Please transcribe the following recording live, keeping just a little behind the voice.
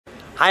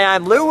Hi,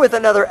 I'm Lou with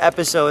another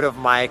episode of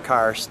My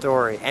Car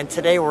Story, and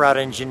today we're out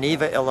in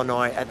Geneva,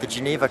 Illinois at the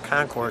Geneva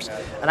Concours,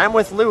 and I'm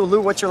with Lou. Lou,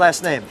 what's your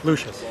last name?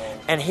 Louchios.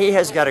 And he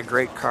has got a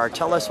great car.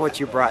 Tell us what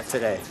you brought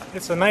today.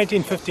 It's a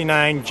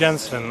 1959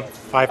 Jensen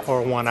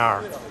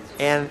 541R.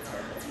 And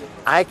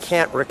I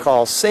can't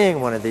recall seeing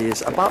one of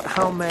these. About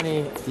how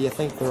many do you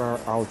think there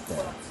are out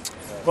there?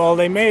 Well,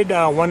 they made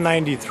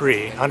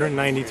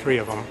 193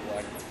 of them.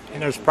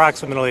 And there's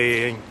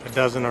approximately a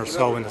dozen or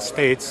so in the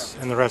States,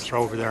 and the rest are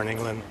over there in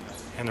England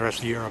and the rest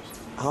of Europe.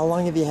 How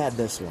long have you had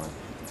this one?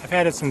 I've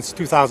had it since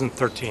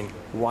 2013.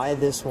 Why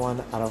this one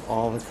out of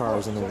all the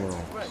cars in the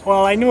world?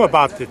 Well, I knew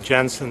about the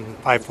Jensen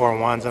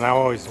 541s, and I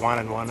always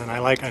wanted one, and I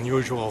like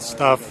unusual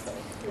stuff,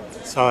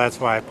 so that's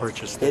why I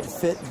purchased it. It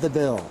fit the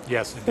bill.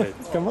 Yes, it did.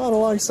 Come on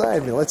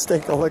alongside me. Let's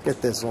take a look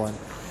at this one.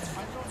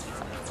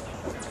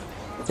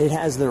 It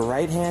has the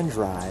right-hand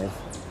drive.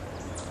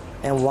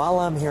 And while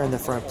I'm here in the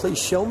front,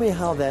 please show me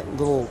how that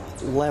little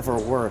lever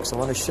works. I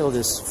want to show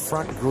this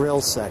front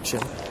grille section.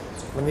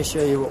 Let me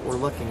show you what we're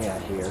looking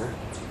at here.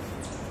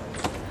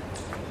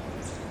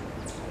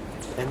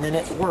 And then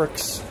it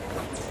works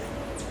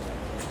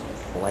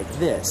like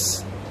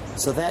this.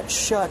 So that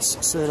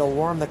shuts so it'll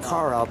warm the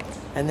car up,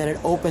 and then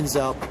it opens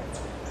up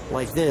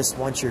like this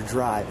once you're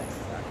driving.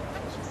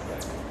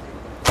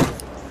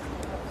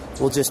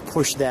 We'll just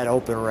push that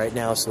open right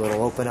now so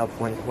it'll open up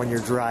when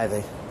you're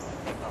driving.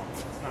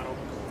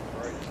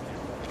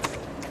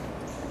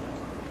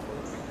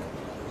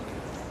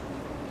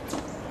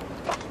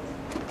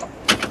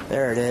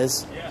 There it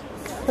is.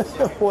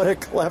 What a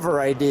clever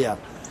idea.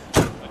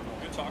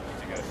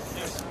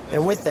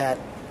 And with that,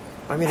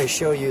 I'm going to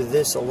show you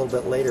this a little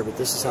bit later, but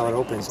this is how it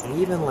opens.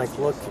 And even like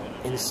look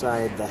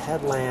inside the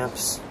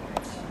headlamps.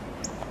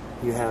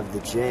 You have the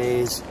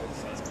J's,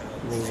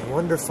 and these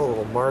wonderful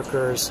little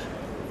markers,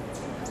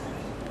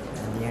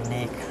 and the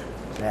unique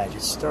badge.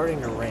 It's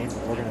starting to rain,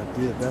 but we're going to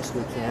do the best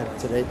we can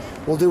today.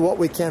 We'll do what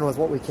we can with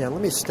what we can.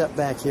 Let me step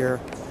back here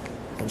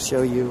and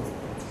show you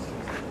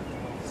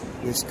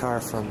this car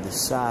from the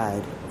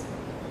side.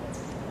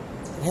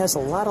 It has a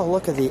lot of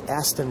look of the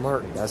Aston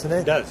Martin, doesn't it?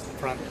 It does, the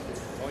front.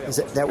 Oh, yeah. Is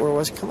that where it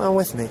was? Come on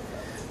with me.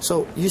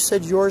 So you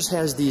said yours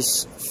has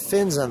these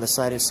fins on the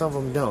side and some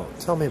of them don't.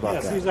 Tell me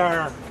about that. These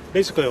are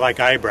basically like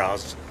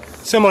eyebrows,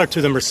 similar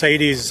to the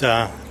Mercedes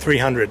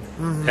 300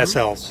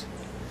 SLs.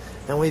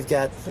 And we've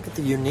got, look at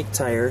the unique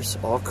tires,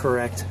 all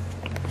correct.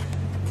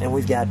 And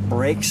we've got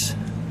brakes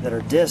that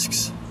are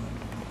discs.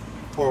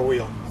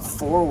 Four-wheel.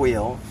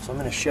 Four-wheel, so I'm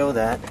going to show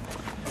that.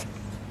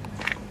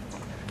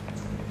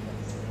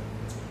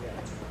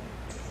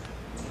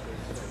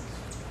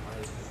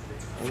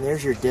 And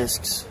there's your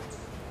discs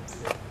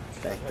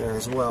back there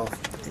as well.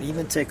 And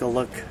even take a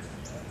look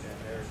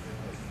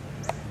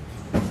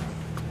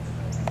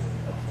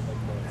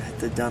at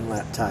the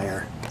Dunlap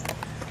tire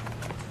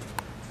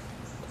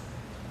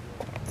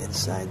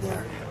inside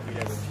there.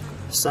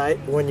 Side,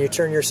 when you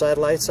turn your side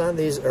lights on,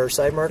 these are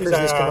side markers,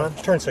 these come on?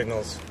 Turn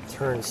signals.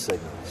 Turn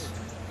signals.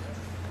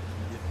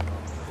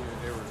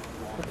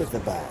 Look at the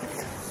back.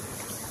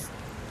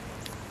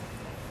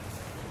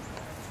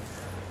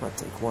 I'll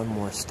take one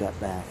more step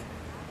back.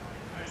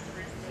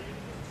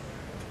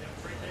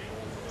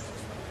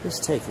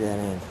 Just take that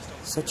in.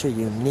 Such a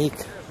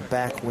unique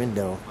back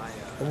window.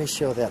 Let me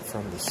show that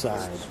from the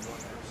side.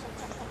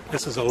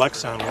 This is a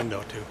Lexan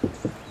window, too.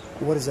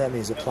 What does that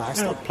mean? Is it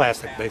plastic? Yeah,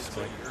 plastic,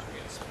 basically.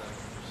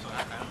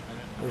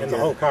 And the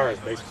whole car is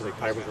basically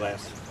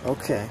fiberglass.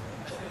 Okay.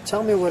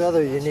 Tell me what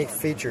other unique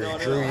features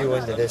drew you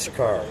into this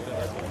car.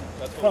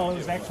 Well, it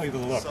was actually the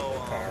look of the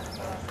car.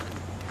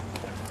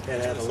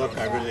 It had a look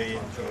I really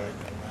enjoyed.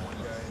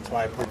 That's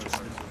why I purchased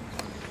it.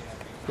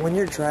 When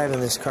you're driving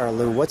this car,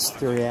 Lou, what's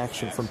the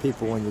reaction from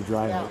people when you're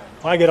driving it?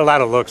 Well, I get a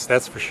lot of looks,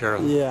 that's for sure.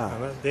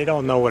 Yeah. They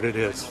don't know what it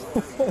is.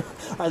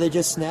 Are they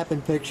just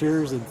snapping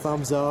pictures and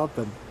thumbs up?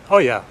 And Oh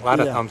yeah, a lot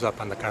of thumbs up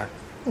on the car.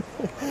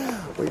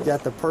 We've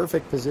got the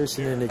perfect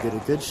positioning to get a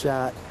good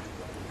shot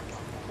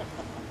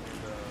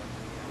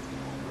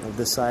of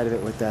the side of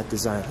it with that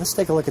design. Let's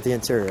take a look at the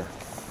interior.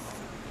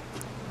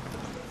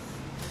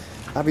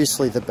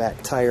 Obviously the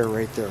back tire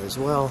right there as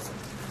well,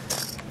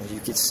 as you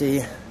can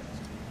see.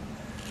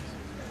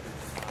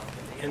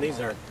 And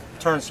these are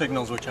turn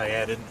signals which I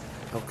added.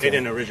 Okay. They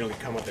didn't originally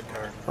come with the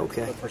car.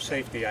 Okay. But for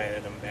safety I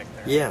added them back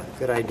there. Yeah,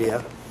 good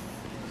idea.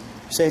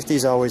 Safety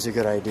is always a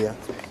good idea.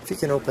 If you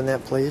can open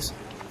that, please.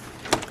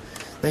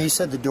 Now you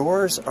said the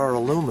doors are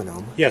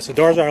aluminum. Yes, the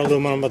doors are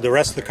aluminum, but the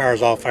rest of the car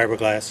is all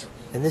fiberglass.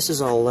 And this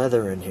is all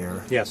leather in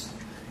here. Yes.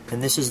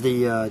 And this is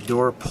the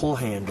door pull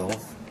handle.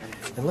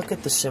 And look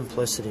at the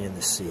simplicity in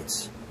the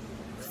seats.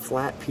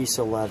 Flat piece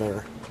of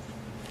leather.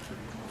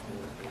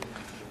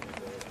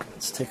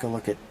 Let's take a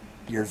look at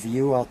your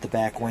view out the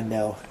back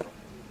window.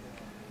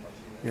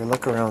 Your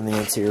look around the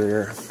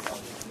interior.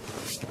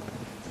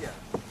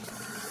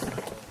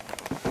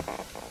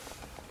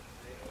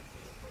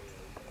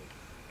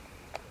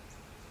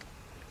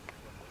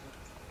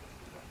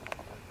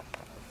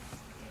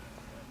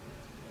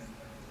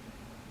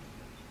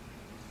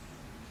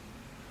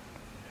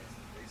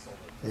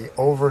 the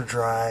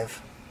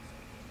overdrive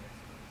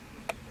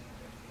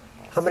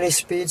How many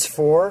speeds?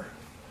 4?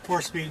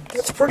 4 speeds.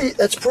 That's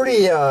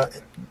pretty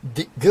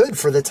good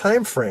for the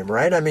time frame,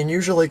 right? I mean,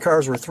 usually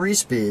cars were 3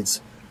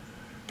 speeds.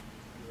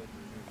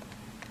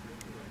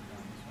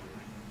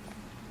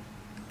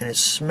 And it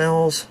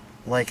smells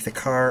like the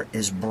car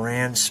is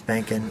brand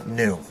spanking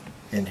new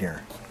in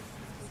here.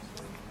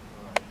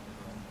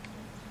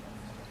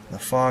 The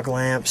fog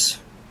lamps,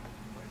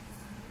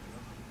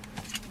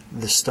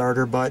 the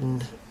starter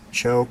button,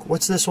 choke.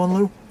 What's this one,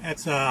 Lou?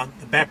 That's the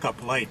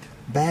backup light.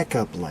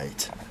 Backup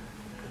light.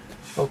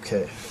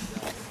 Okay.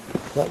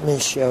 Let me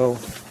show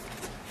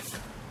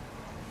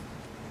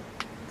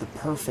the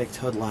perfect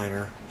hood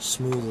liner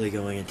smoothly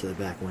going into the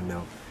back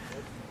window.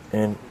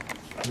 And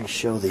let me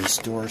show these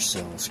door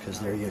sills because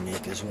they're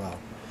unique as well.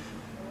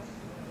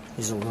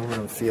 These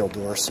aluminum feel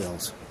door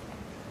sills.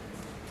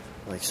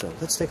 Like so.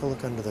 Let's take a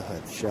look under the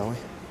hood, shall we?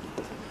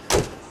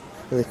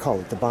 What do they call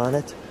it? The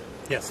bonnet?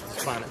 Yes,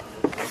 it's bonnet.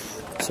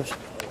 So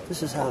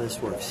this is how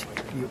this works.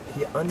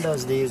 He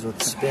undoes these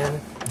with spin.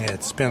 Yeah,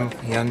 it's spin.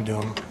 You undo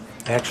them.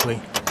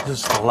 Actually,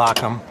 this is to lock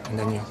them, and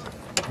then you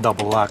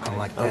double lock them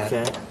like that.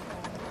 Okay.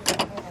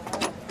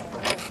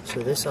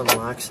 So this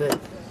unlocks it.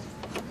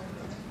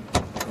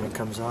 And it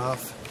comes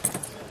off.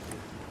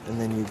 And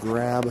then you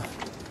grab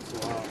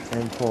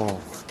and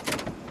pull.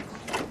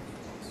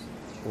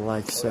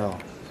 Like so.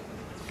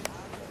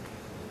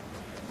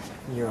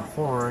 Your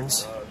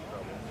horns.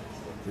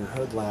 Your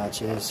hood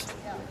latches.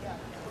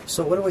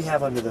 So what do we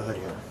have under the hood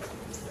here?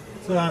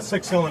 It's a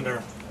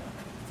 6-cylinder,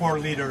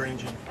 4-liter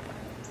engine.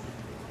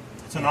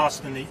 It's an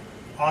Austin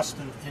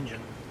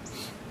engine.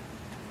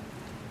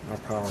 No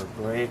power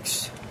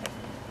brakes.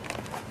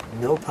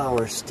 No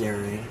power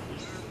steering.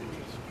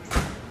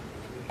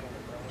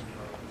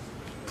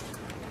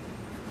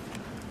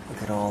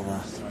 Look at all the...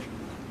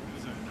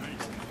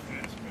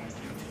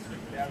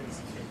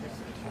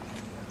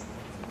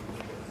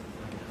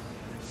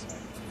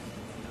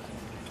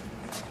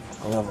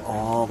 I love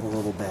all the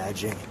little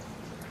badging.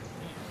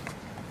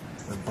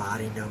 The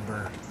body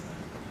number.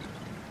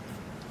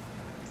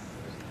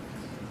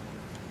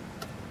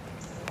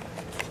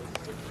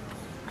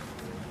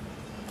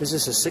 Is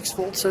this a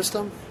 6-volt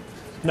system?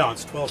 No,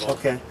 it's 12 volt.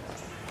 Okay.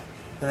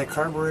 And the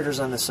carburetor's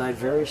on the side,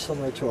 very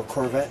similar to a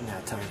Corvette in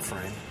that time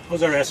frame.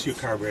 Those are SU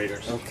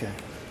carburetors. Okay.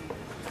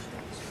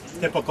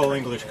 Typical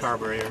English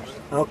carburetors.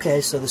 Okay,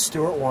 so the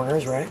Stewart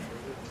Warners, right?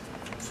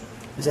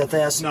 Is that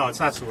the S? No, it's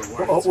not Stewart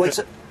Warner. Oh, what's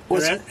it?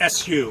 They're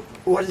SU.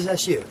 What is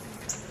SU?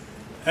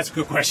 That's a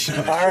good question.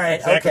 All right,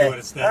 exactly okay. what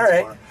it stands all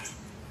right. for.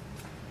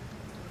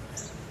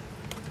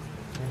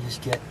 Let me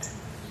just get...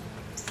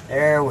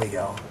 There we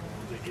go.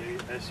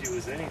 SU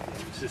is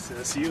anything. It's just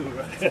SU,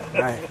 right?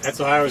 All right. That's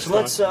what I was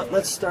So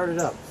let's start it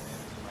up.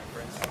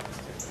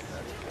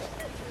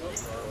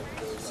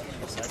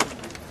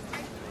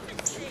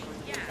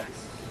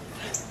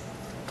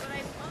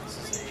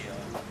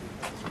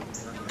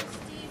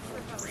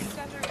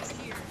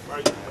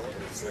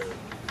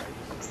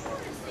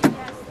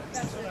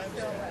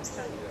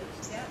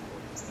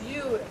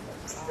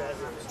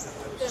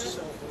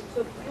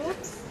 The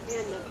books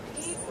and the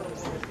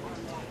paperwork,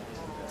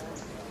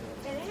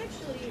 and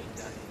actually,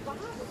 Bob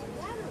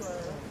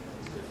Lederer.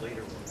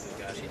 Later one,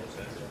 gosh,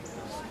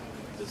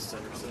 the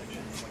center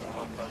section.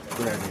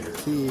 Grab your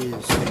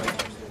keys.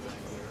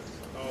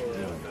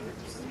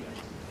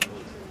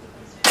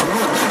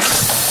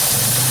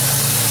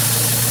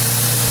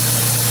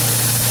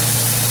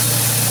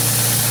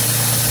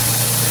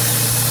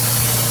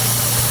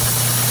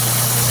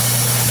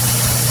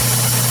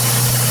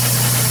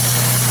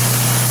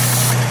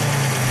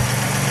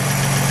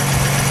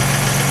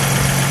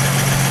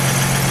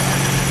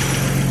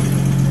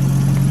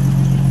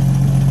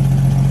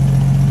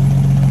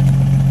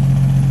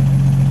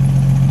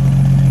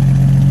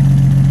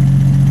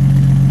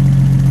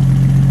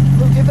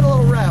 Give it a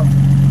little rev.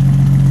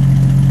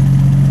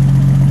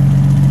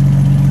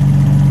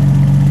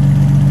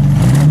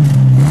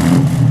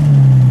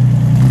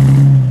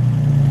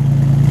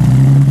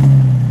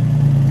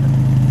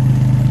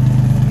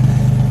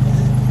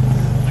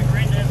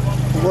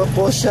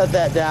 We'll shut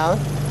that down.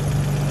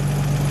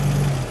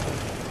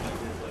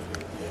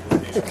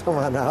 Come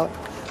on out.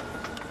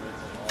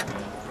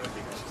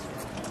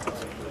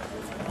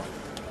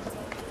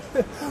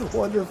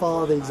 Wonderful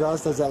how the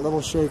exhaust does that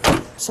little shake.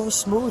 So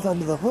smooth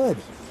under the hood.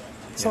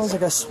 Sounds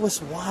like a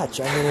Swiss watch.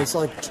 I mean, it's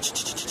like,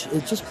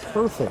 it's just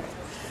perfect.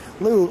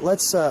 Lou,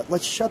 let's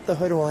shut the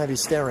hood and we'll have you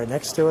stand right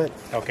next to it.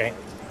 Okay.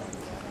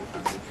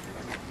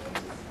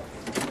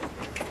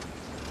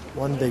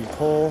 One big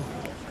pull.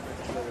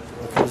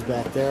 It goes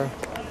back there.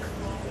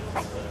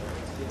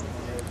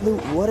 Lou,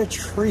 what a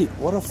treat.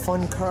 What a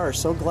fun car.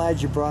 So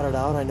glad you brought it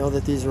out. I know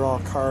that these are all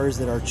cars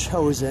that are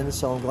chosen,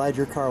 so I'm glad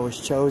your car was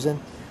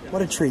chosen.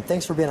 What a treat.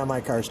 Thanks for being on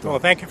My Car Store. Well,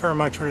 thank you very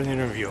much for the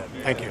interview.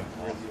 Thank you.